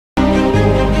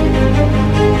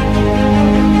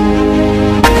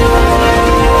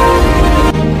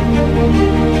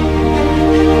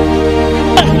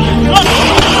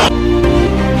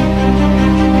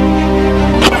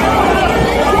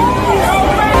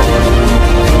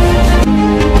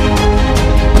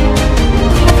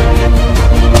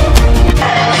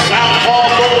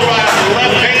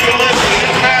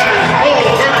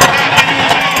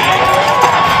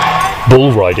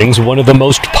Bull riding's one of the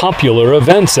most popular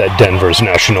events at Denver's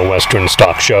National Western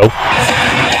Stock Show.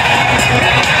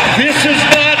 This is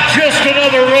not just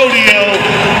another rodeo.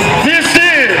 This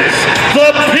is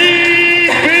the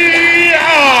PBR.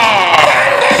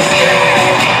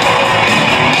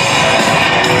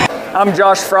 I'm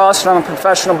Josh Frost, and I'm a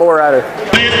professional bull rider.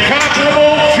 The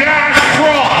incomparable Josh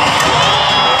Frost.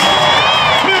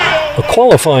 A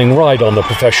qualifying ride on the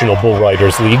Professional Bull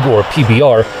Riders League, or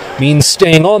PBR, means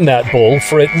staying on that bull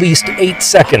for at least 8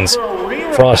 seconds.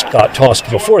 Frost got tossed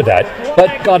before that,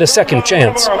 but got a second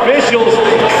chance. Officials,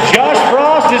 Josh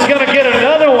Frost is going to get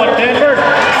another one, Denver.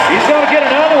 He's going to get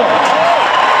another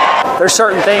one. There's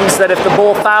certain things that if the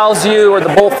bull fouls you or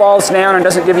the bull falls down and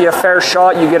doesn't give you a fair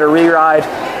shot, you get a re-ride.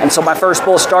 And so my first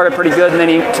bull started pretty good, and then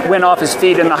he went off his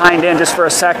feet in the hind end just for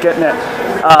a second, and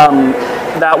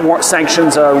that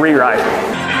sanctions a re-ride.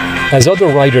 As other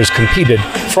riders competed,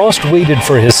 Frost waited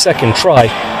for his second try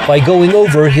by going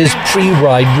over his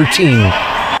pre-ride routine.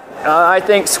 I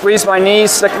think squeeze my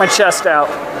knees, stick my chest out,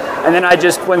 and then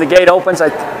when the gate opens, I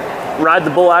ride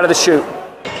the bull out of the chute.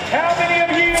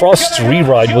 Frost's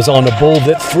re-ride was on a bull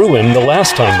that threw him the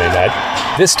last time they met.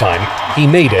 This time, he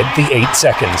made it the 8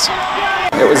 seconds.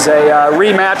 It was a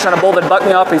rematch on a bull that bucked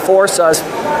me off before, so I was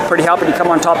pretty happy to come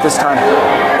on top this time.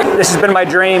 This has been my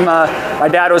dream. My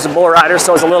dad was a bull rider,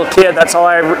 so as a little kid, that's all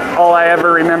I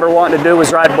ever remember wanting to do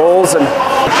was ride bulls. And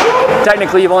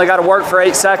technically, you've only got to work for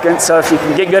 8 seconds, so if you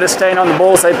can get good at staying on the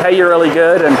bulls, they pay you really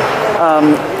good, and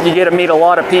you get to meet a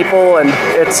lot of people, and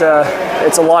it's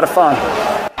a lot of fun.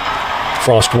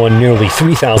 Frost won nearly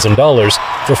 $3,000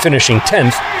 for finishing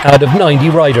 10th out of 90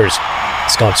 riders.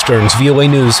 Scott Stearns, VOA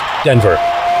News, Denver.